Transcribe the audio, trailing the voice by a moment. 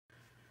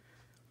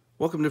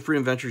Welcome to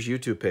Freedom Ventures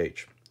YouTube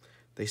page.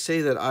 They say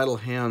that idle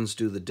hands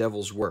do the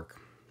devil's work.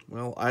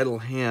 Well, idle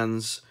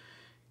hands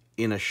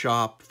in a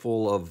shop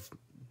full of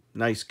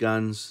nice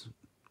guns,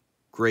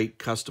 great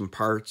custom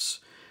parts,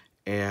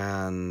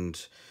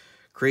 and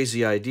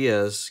crazy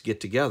ideas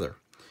get together.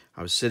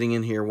 I was sitting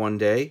in here one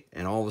day,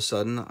 and all of a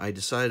sudden I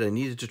decided I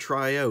needed to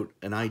try out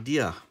an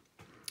idea.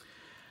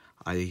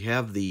 I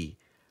have the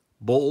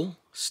Bul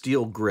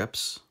Steel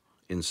Grips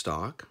in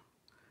stock,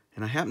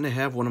 and I happen to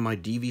have one of my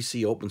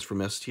DVC Opens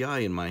from STI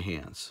in my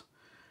hands.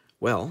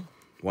 Well,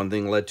 one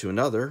thing led to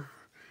another,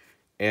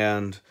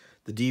 and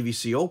the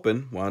DVC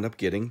Open wound up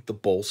getting the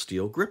Bul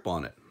Steel Grip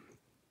on it.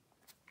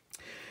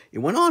 It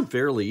went on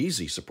fairly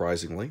easy,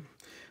 surprisingly.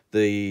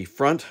 The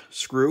front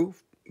screw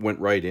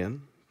went right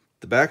in.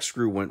 The back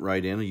screw went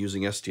right in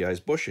using STI's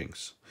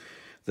bushings.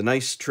 The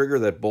nice trigger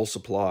that Bul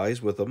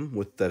supplies with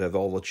them, that have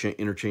all the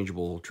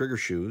interchangeable trigger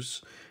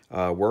shoes,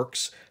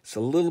 works.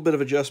 So a little bit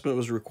of adjustment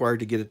was required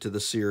to get it to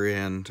the sear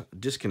end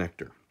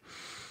disconnector.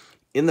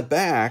 In the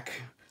back,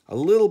 a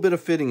little bit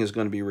of fitting is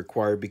going to be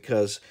required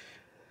because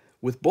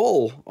with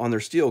Bul on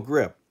their steel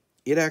grip,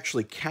 it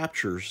actually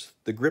captures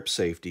the grip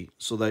safety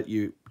so that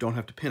you don't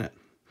have to pin it.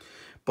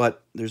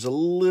 But there's a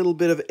little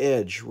bit of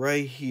edge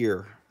right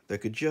here that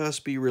could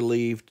just be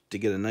relieved to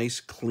get a nice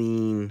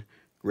clean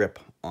grip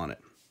on it.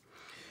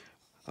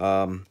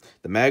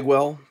 The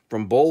magwell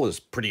from Bul is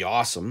pretty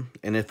awesome,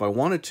 and if I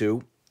wanted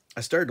to,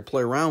 I started to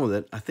play around with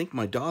it. I think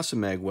my Dawson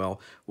magwell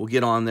will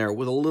get on there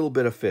with a little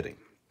bit of fitting.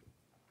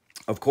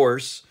 Of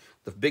course,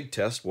 the big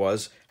test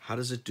was, how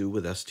does it do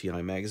with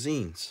STI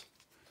magazines?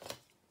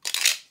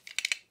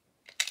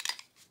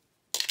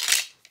 It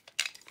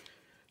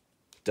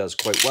does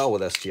quite well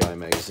with STI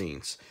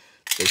magazines.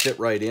 They fit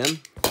right in,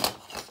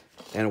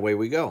 and away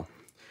we go.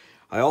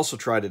 I also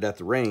tried it at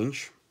the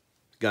range.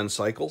 Gun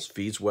cycles,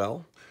 feeds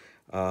well.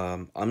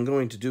 I'm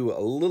going to do a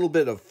little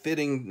bit of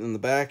fitting in the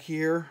back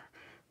here,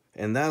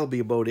 and that'll be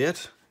about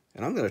it.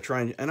 And I'm going to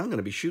try and I'm going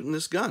to be shooting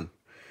this gun.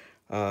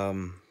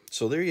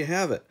 So there you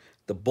have it.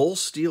 The Bul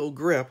Steel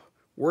Grip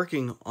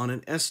working on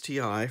an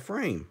STI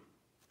frame.